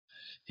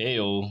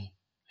Heyo,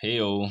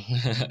 heyo.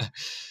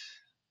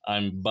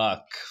 I'm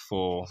back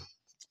for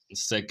the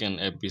second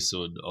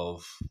episode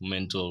of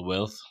Mental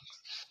Wealth.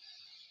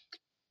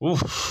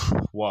 Oof,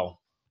 wow.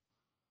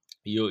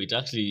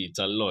 It's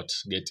a lot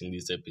getting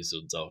these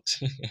episodes out.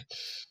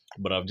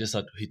 But I've just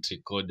had to hit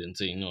record and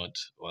say, you know what,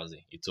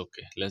 Wazi, it's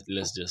okay.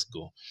 Let's just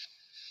go.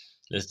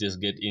 Let's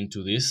just get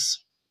into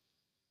this.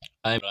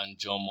 I'm Ran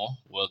Jomo.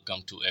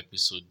 Welcome to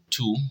episode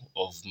 2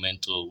 of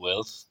Mental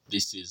Wealth.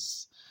 This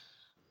is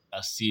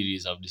a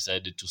series I've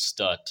decided to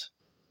start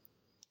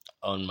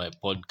on my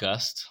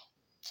podcast.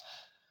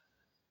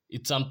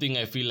 It's something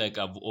I feel like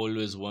I've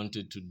always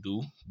wanted to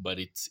do, but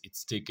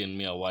it's taken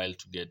me a while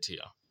to get here.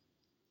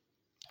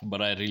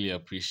 But I really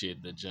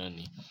appreciate the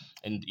journey.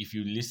 And if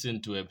you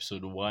listen to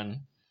episode 1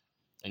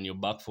 and you're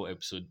back for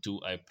episode 2,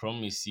 I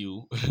promise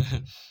you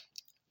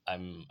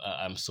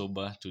I'm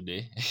sober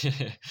today.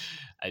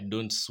 I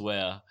don't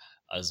swear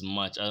as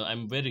much.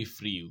 I'm very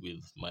free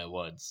with my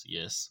words,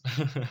 yes.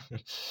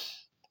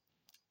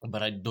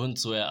 But I don't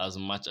swear as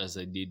much as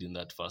I did in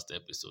that first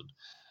episode.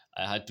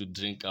 I had to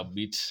drink a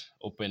bit,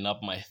 open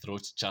up my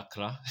throat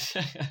chakra.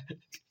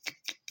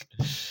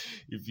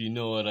 If you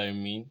know what I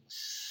mean.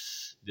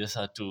 Just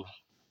had to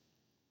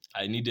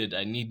I needed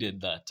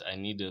that. I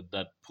needed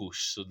that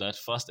push. So that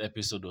first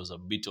episode was a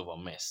bit of a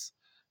mess.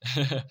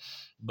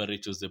 But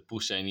it was the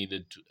push I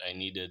needed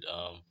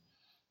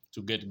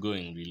to get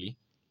going really.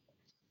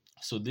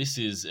 So this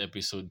is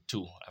episode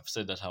 2. I've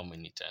said that how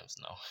many times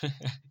now?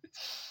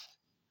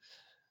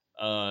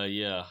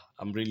 Yeah,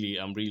 I'm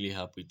really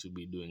happy to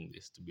be doing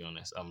this, to be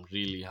honest. I'm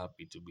really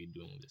happy to be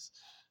doing this.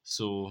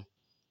 So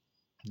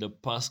the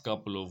past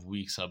couple of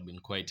weeks have been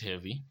quite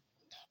heavy,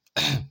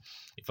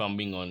 if I'm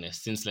being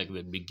honest. Since like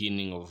the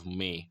beginning of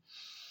May,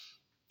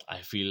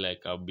 I feel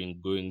like I've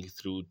been going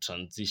through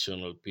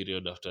transitional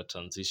period after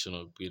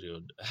transitional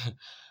period.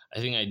 I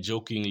think I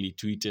jokingly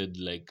tweeted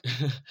like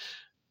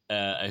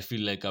I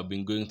feel like I've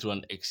been going through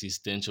an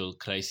existential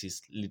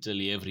crisis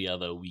literally every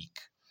other week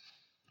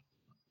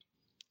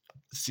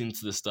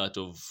since the start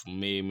of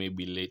May,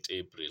 maybe late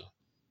April.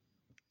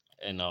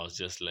 And I was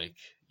just like,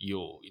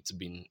 yo, it's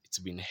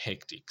been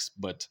hectic.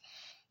 But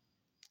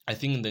I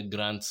think in the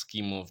grand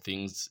scheme of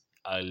things,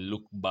 I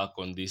look back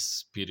on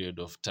this period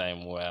of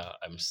time where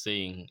I'm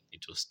saying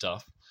it was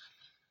tough,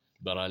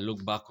 but I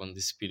look back on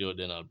this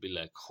period and I'll be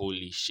like,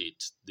 holy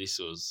shit, this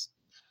was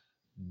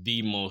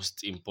the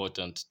most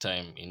important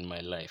time in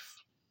my life.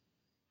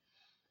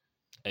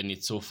 And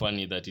it's so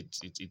funny that it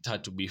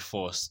had to be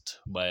forced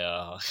by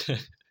a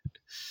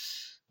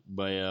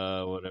by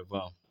a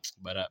whatever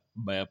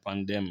by a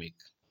pandemic.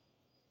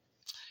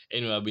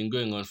 Anyway, I've been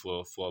going on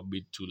for a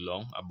bit too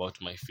long about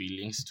my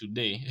feelings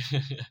today.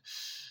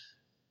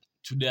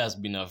 Today has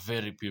been a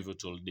very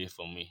pivotal day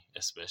for me,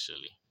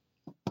 especially.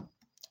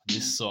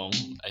 This song,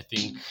 I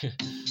think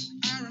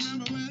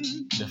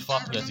the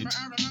fact that it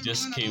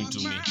just came to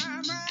me.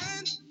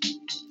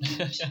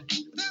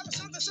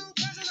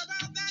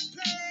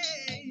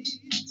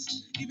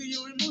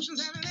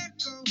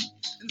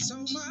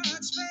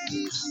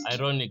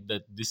 Ironic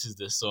that this is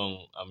the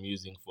song I'm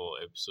using for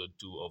episode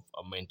 2 of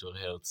a mental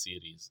health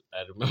series.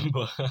 I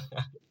remember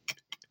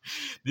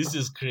this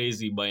is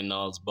Crazy by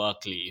Niles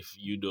Barkley, if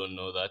you don't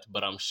know that,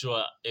 but I'm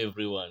sure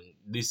everyone,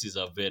 this is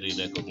a very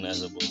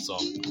recognizable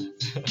song.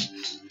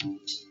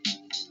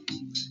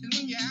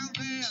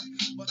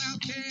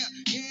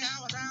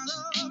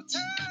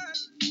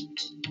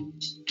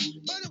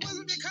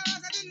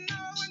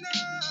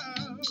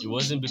 It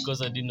wasn't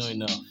because I didn't know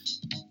enough.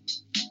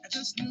 I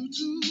just knew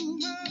too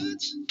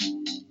much.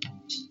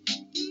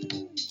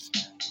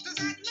 Does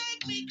that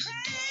make me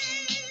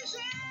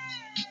crazy?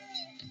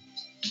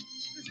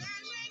 Does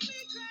that make me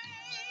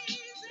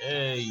crazy?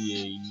 Hey,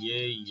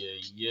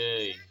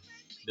 yeah.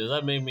 Does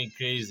that make me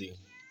crazy?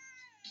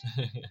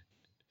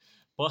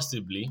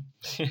 Possibly.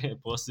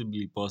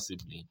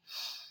 Possibly.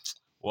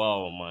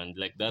 Wow, man.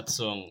 Like that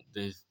song,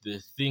 the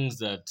things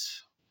that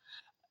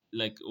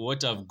like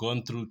what I've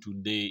gone through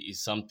today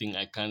is something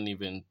I can't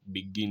even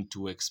begin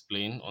to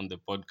explain on the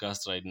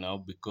podcast right now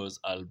because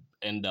I'll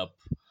end up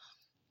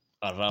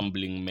a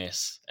rambling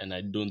mess and I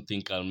don't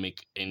think I'll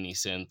make any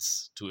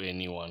sense to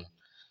anyone.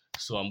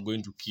 So I'm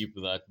going to keep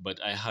that.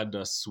 But I had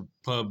a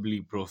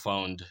superbly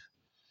profound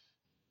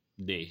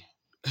day.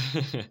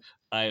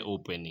 Eye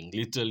opening,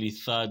 literally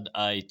third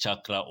eye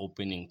chakra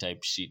opening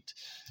type shit.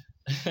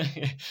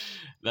 I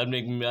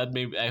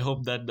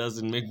hope that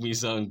doesn't make me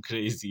sound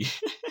crazy.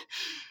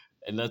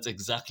 And that's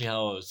exactly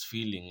how I was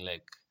feeling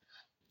like.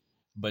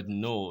 But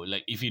no,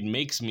 like if it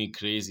makes me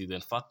crazy,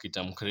 then fuck it,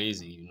 I'm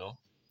crazy.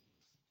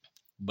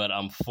 But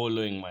I'm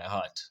following my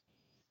heart.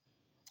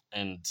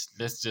 And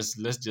let's just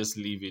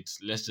leave it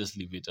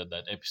at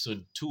that.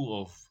 Episode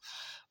 2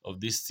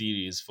 of this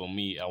series for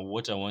me, and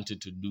what I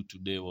wanted to do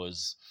today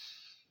was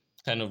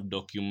kind of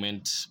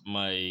document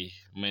my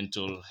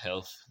mental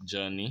health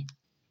journey.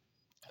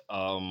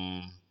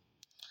 I'm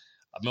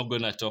not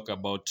gonna talk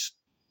about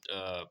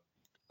uh,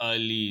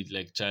 early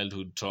like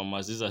childhood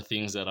traumas. These are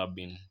things that I've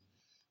been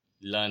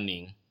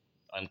learning,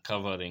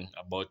 uncovering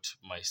about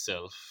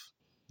myself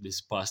this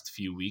past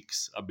few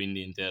weeks. I've been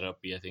in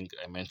therapy. I think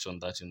I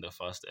mentioned that in the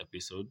first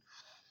episode.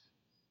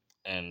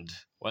 And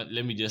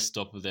let me just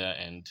stop there.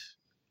 And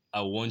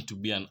I want to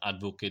be an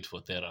advocate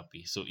for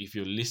therapy. So if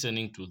you're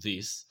listening to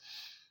this,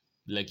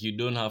 like, you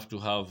don't have to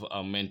have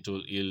a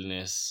mental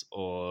illness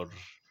or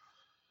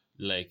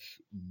like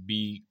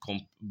wait.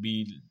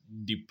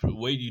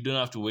 You don't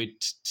have to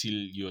wait till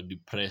you're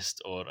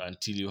depressed or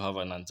until you have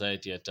an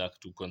anxiety attack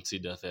to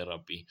consider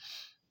therapy.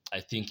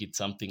 I think it's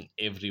something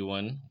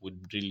everyone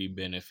would really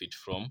benefit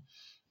from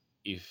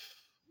if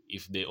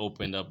they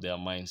opened up their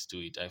minds to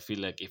it. I feel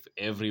like if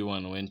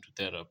everyone went to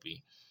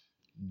therapy,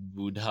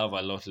 we would have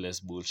a lot less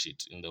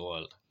bullshit in the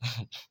world.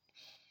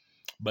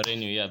 But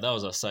anyway, yeah, that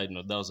was a side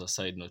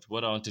note.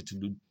 What I wanted to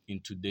do in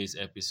today's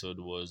episode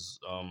was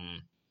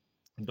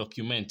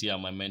document, yeah,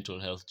 my mental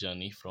health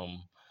journey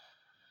from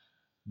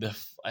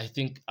I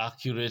think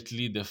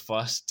accurately the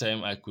first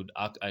time I could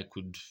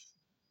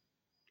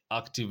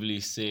actively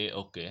say,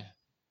 okay,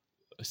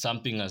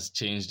 something has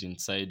changed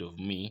inside of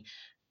me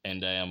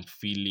and I am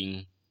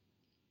feeling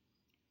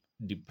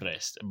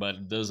depressed.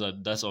 But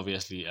that's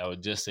obviously, I was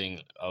just saying,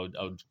 I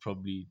would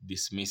probably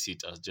dismiss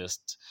it as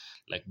just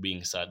like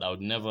being sad. I would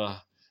never.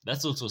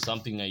 That's also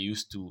something I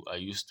used to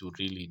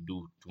really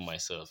do to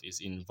myself,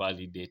 is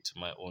invalidate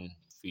my own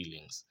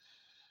feelings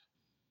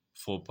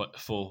for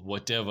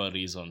whatever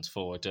reasons.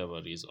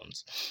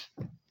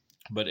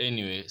 But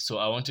anyway, so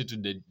I wanted to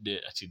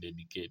actually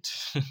dedicate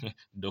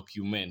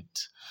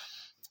document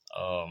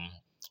um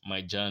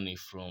my journey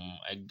from,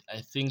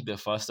 I think the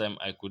first time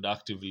I could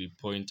actively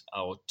point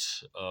out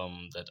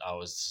that I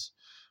was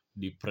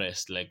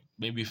depressed, like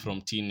maybe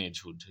from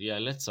teenagehood. Yeah,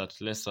 let's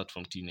start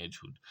from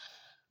teenagehood.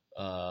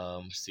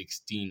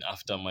 16,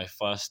 after my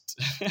first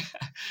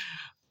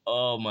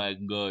oh my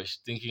gosh,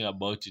 thinking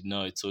about it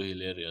now, it's so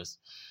hilarious.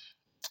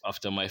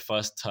 After my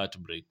first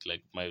heartbreak,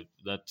 like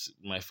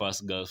my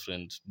first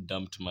girlfriend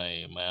dumped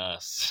my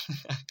ass.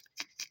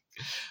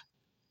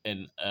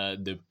 And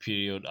the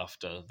period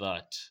after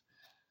that,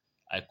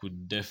 I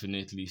could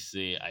definitely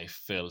say I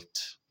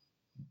felt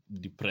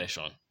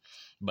depression.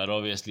 But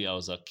obviously, I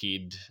was a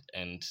kid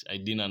and I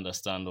didn't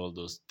understand all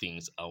those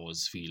things I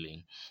was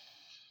feeling.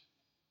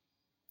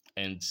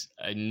 And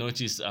I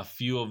noticed a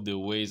few of the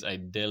ways I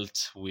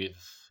dealt with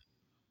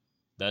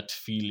that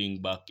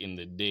feeling back in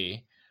the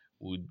day,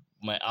 would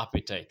my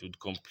appetite would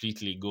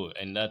completely go.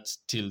 And that's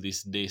till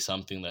this day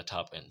something that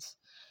happens.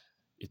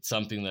 It's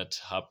something that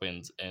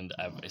happens. And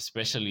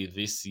especially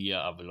this year,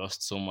 I've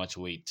lost so much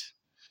weight.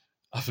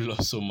 I've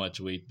lost so much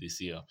weight this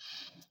year,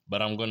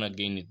 but I'm gonna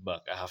gain it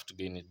back. I have to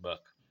gain it back.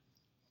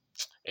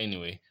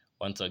 Anyway,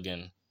 once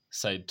again,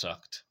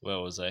 sidetracked. Where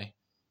was I?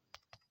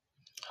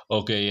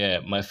 Okay, yeah,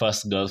 my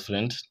first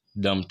girlfriend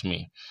dumped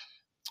me,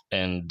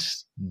 and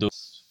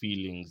those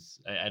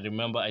feelings. I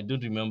remember. I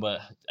don't remember.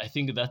 I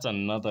think that's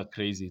another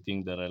crazy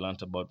thing that I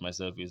learned about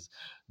myself, is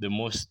the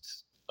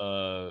most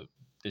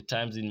the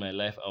times in my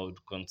life I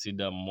would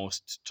consider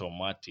most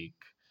traumatic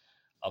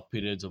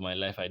periods of my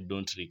life I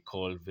don't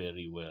recall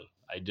very well.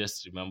 I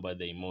just remember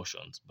the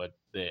emotions, but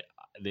the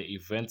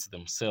events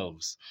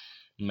themselves,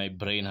 my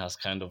brain has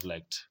kind of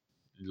like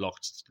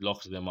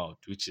locked them out,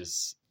 which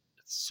is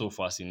so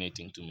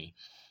fascinating to me.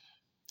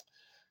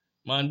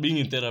 Man, being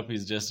in therapy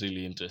is just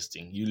really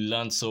interesting. You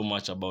learn so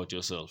much about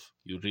yourself.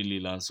 You really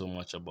learn so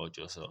much about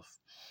yourself.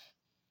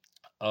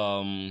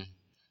 Um,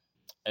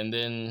 and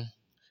then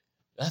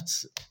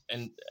that's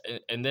and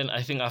then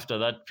I think after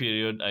that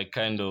period, I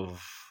kind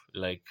of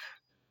like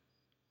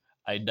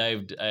I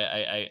dived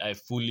I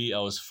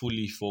was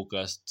fully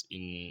focused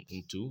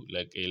into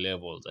like A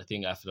levels. I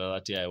think after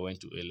that year I went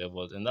to A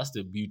levels, and that's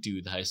the beauty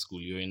with high school.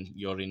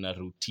 You're in a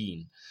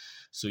routine.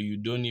 So you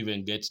don't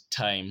even get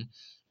time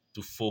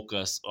to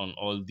focus on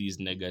all these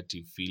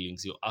negative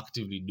feelings. You're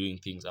actively doing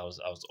things. I was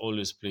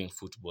always playing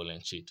football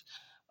and shit.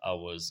 I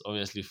was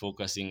obviously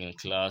focusing in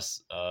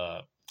class,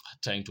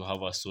 trying to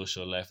have a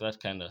social life, that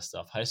kind of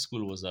stuff. High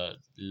school was a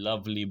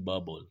lovely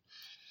bubble,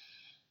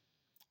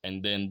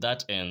 and then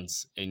that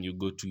ends and you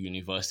go to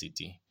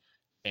university,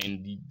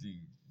 and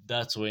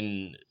that's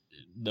when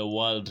the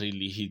world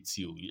really hits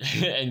you.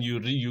 And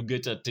you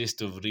get a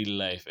taste of real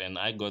life, and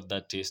I got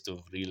that taste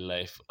of real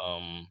life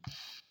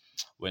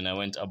when I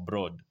went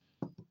abroad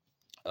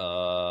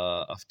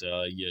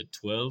after year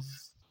 12.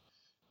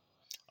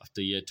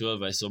 After year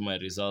 12, I saw my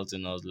results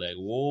and I was like,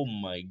 oh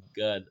my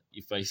god,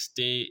 if I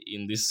stay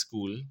in this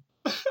school,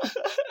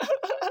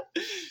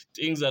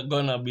 things are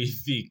gonna be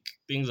thick.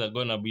 Things are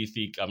gonna be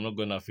thick. I'm not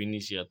gonna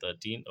finish year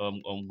 13.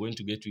 I'm going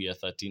to get to year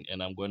 13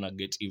 and I'm gonna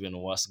get even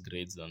worse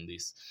grades than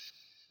this.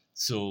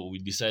 So we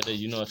decided,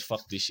 you know what,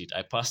 fuck this shit.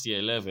 I passed year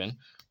 11.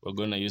 We're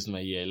gonna use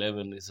my year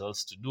 11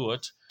 results to do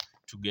it,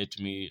 to get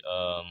me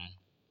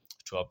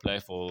to apply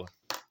for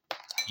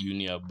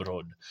uni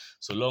abroad.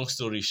 So long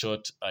story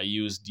short, I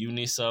used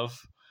UNISERV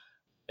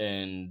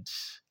and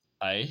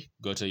I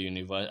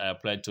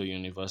applied to a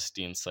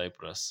university in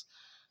Cyprus,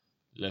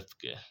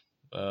 Lefke,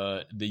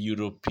 the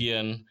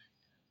European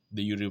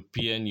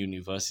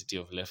University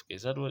of Lefke.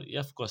 Is that what? Yeah,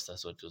 of course,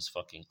 that's what it was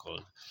fucking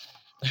called.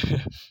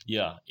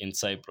 Yeah, in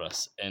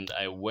Cyprus. And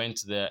I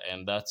went there,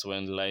 and that's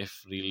when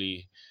life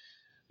really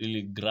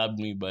grabbed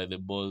me by the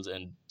balls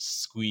and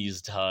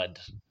squeezed hard.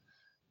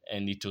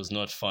 And it was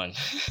not fun.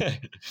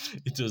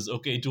 It was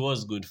okay, it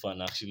was good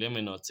fun actually. Let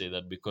me not say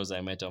that, because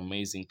I met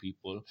amazing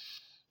people.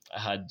 I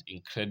had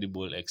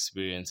incredible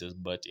experiences,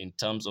 but in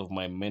terms of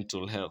my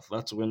mental health,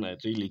 that's when I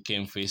really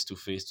came face to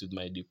face with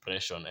my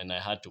depression, and I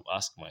had to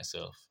ask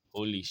myself,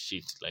 holy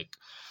shit, like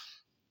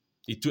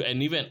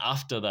and even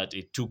after that,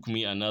 it took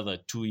me another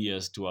 2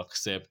 years to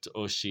accept,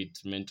 oh shit,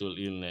 mental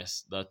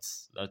illness,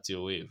 that's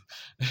your wave.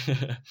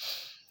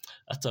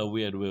 That's a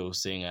weird way of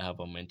saying I have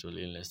a mental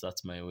illness.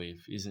 That's my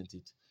wave, isn't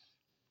it?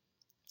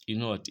 You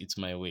know what? It's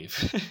my wave.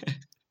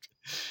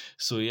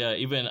 So yeah,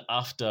 even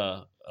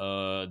after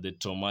the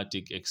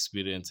traumatic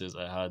experiences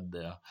I had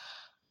there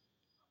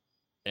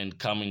and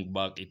coming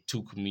back, it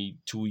took me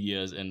 2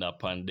 years and a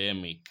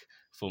pandemic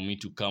for me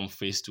to come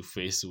face to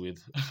face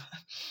with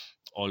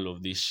all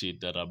of this shit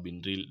that I've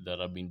been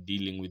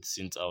dealing with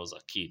since I was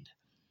a kid.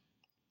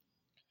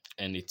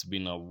 And it's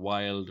been a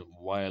wild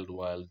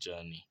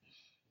journey.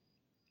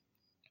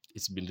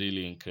 It's been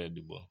really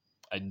incredible.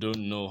 I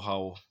don't know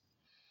how.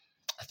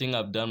 I think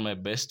I've done my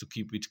best to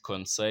keep it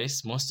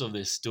concise. Most of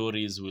the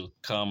stories will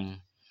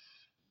come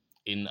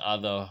in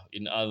other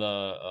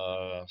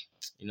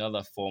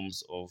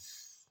forms of,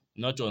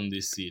 not on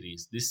this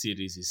series. This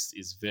series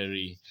is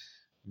very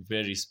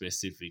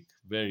specific,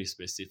 very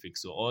specific.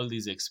 So all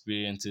these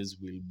experiences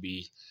will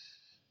be,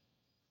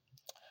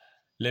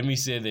 let me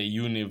say, the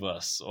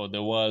universe or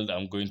the world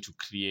I'm going to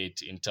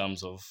create in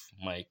terms of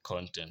my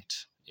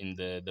content, in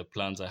the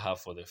plans I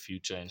have for the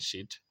future and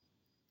shit.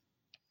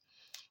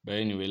 But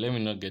anyway, let me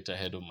not get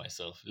ahead of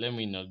myself. I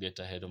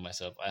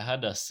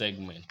had a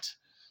segment.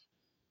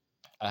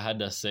 I had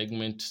that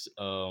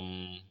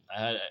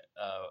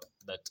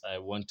I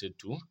wanted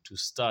to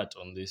start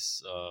on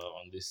this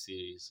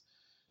series.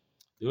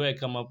 The way I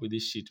come up with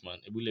this shit,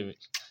 man. Let me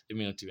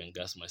not even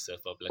gas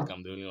myself up like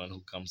I'm the only one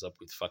who comes up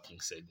with fucking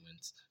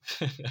segments.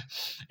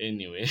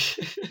 Anyway,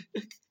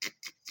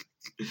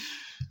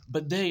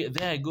 but there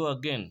I go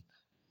again.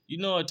 You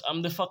know what?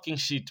 I'm the fucking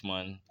shit,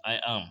 man. I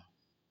am.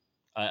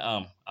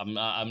 I'm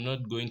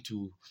not going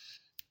to.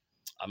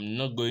 I'm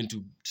not going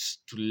to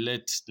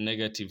let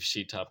negative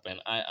shit happen.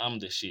 I am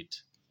the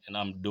shit, and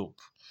I'm dope.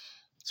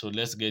 So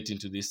let's get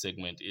into this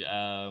segment.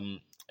 And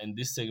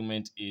this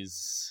segment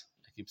is,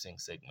 I keep saying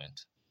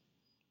segment.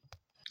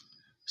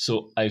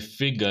 So I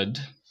figured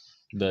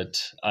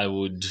that I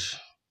would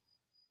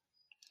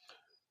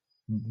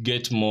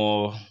get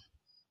more,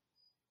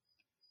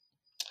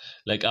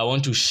 like I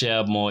want to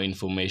share more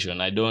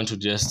information. I don't want to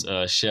just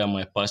share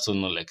my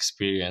personal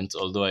experience,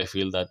 although I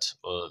feel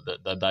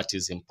that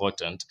is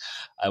important.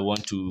 I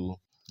want to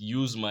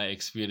use my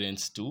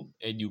experience to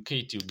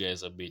educate you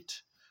guys a bit.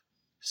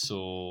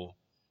 So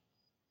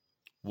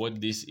what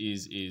this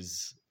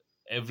is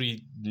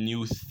every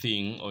new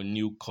thing or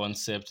new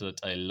concept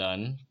that I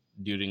learn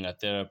during a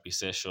therapy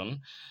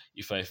session,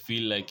 if I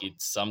feel like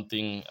it's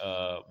something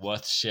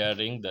worth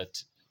sharing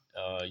that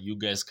you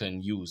guys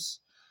can use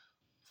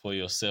for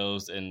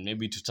yourselves and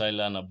maybe to try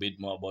learn a bit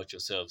more about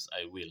yourselves,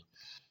 I will.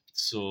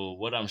 So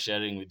what I'm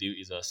sharing with you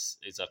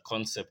is a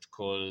concept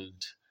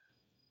called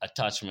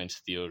attachment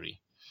theory.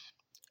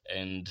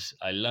 And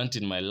I learned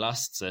in my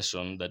last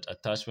session that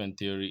attachment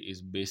theory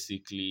is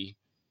basically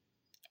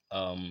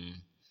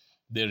um,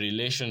 the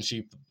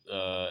relationship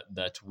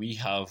that we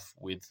have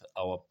with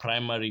our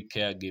primary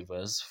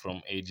caregivers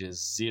from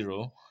ages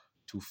 0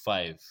 to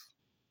 5.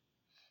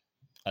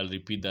 I'll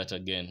repeat that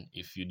again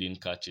if you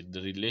didn't catch it.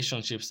 The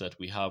relationships that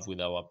we have with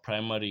our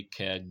primary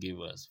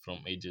caregivers from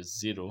ages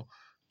 0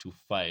 to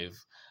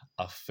 5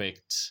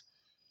 affect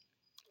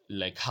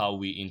like how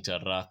we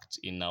interact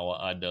in our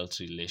adult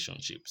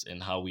relationships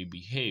and how we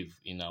behave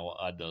in our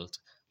adult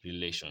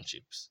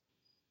relationships.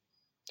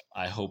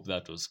 I hope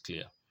that was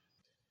clear.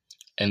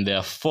 And there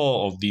are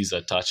four of these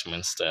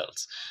attachment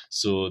styles.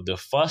 So the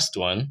first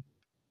one,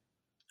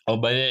 or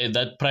by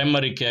that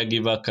primary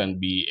caregiver can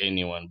be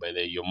anyone, by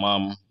the your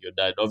mom, your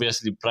dad.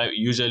 Obviously,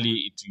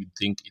 usually you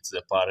think it's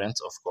the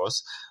parents, of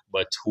course,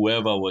 but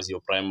whoever was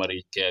your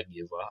primary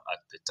caregiver at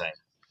the time.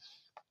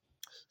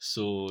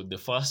 So the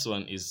first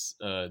one is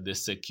the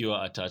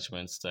secure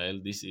attachment style.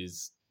 This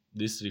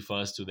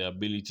refers to the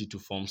ability to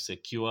form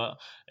secure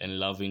and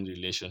loving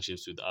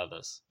relationships with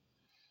others.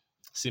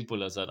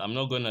 Simple as that. I'm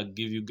not gonna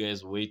give you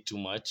guys way too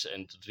much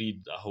and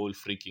read a whole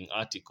freaking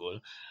article.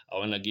 I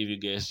wanna give you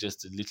guys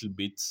just a little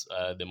bits,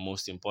 the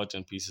most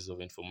important pieces of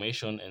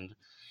information. And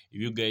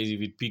if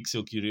it piques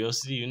your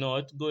curiosity, you know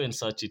what? Go and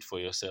search it for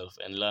yourself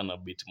and learn a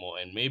bit more.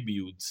 And maybe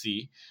you would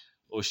see,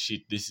 oh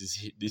shit, this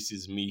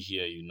is me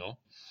here.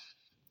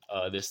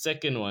 The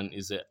second one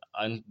is the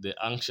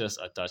anxious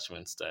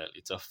attachment style.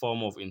 It's a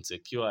form of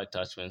insecure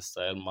attachment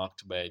style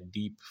marked by a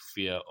deep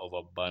fear of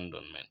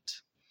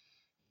abandonment.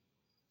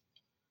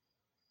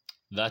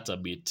 That's a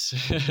bit.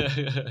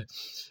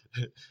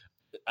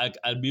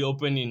 I'll be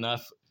open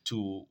enough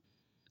to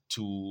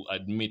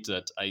admit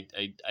that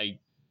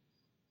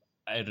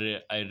I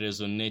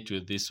resonate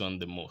with this one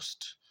the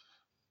most.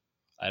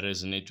 I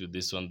resonate with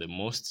this one the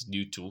most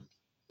due to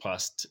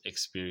past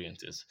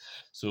experiences.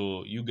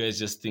 So you guys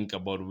just think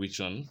about which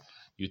one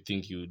you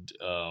think you'd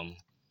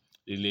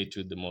relate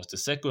with the most. The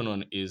second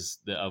one is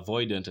the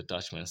avoidant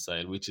attachment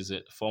style, which is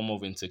a form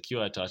of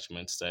insecure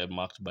attachment style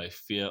marked by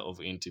fear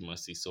of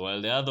intimacy. So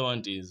while the other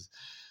one is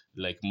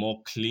like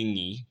more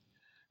clingy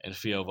and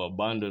fear of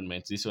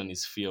abandonment, this one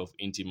is fear of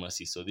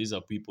intimacy. So these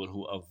are people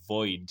who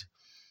avoid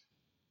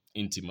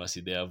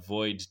intimacy. They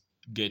avoid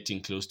getting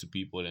close to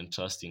people and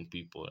trusting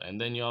people. And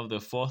then you have the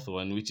fourth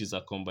one, which is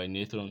a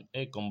combination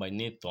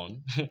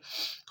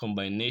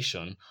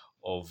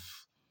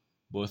of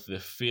both the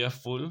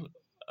fearful,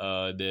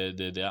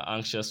 the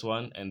anxious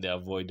one, and the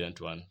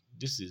avoidant one.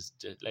 This is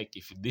just, like,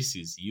 if this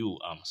is you,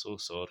 I'm so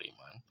sorry,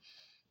 man.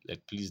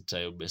 Like, please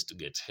try your best to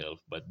get help.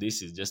 But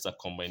this is just a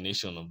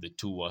combination of the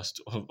two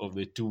worst of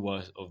the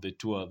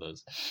two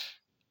others.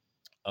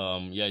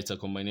 Yeah, it's a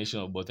combination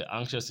of both the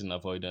anxious and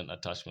avoidant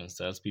attachment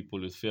styles.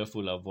 People with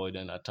fearful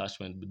avoidant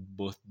attachment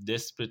both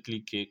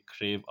desperately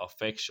crave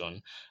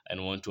affection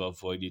and want to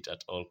avoid it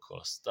at all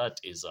costs. That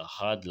is a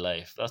hard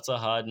life. That's a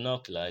hard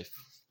knock life.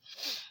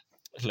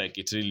 Like,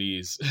 it really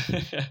is.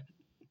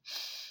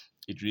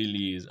 It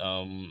really is.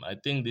 I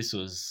think this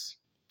was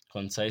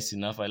concise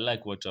enough. I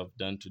like what I've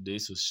done today.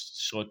 So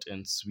short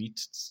and sweet.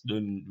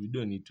 Don't We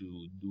don't need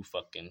to do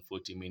fucking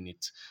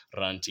 40-minute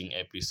ranting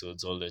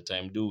episodes all the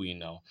time, do we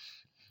now?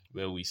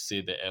 Where we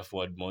say the F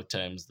word more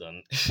times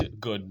than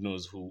God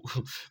knows who,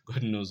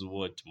 God knows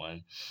what,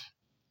 man.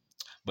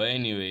 But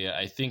anyway, yeah,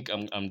 I think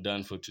I'm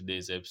done for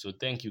today's episode.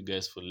 Thank you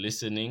guys for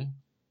listening.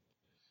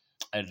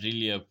 I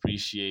really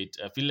appreciate.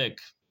 I feel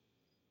like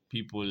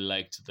people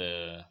liked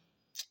the.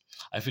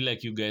 I feel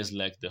like you guys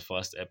liked the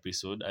first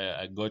episode.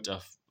 I got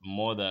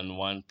more than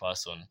one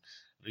person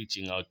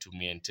reaching out to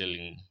me and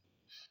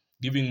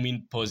giving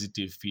me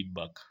positive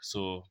feedback.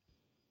 So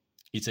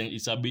it's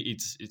a bit,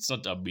 it's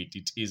not a bit,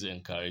 it is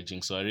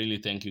encouraging. So I really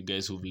thank you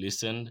guys who've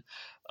listened.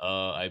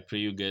 I pray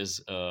you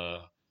guys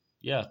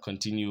yeah,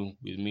 continue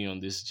with me on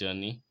this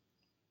journey.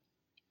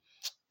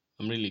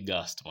 I'm really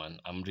gassed, man.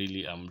 I'm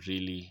really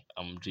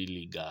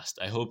gassed.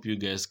 I hope you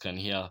guys can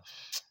hear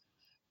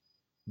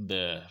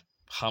the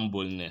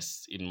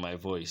humbleness in my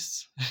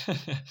voice.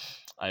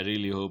 I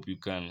really hope you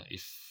can.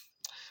 If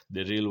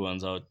the real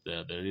ones out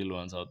there.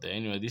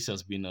 Anyway, this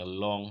has been a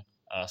long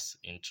ass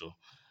intro.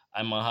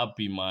 I'm a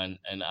happy man,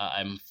 and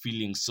I'm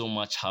feeling so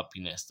much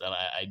happiness that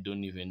I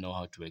don't even know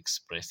how to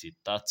express it.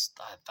 That's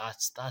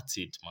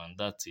it, man.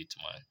 That's it,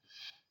 man.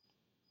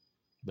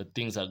 But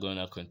things are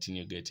gonna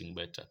continue getting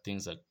better.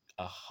 Things are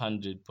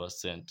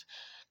 100%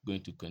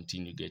 going to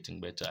continue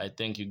getting better. I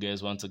thank you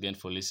guys once again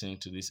for listening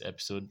to this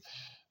episode.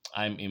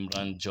 I'm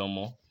Imran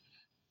Jomo.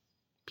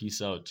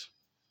 Peace out.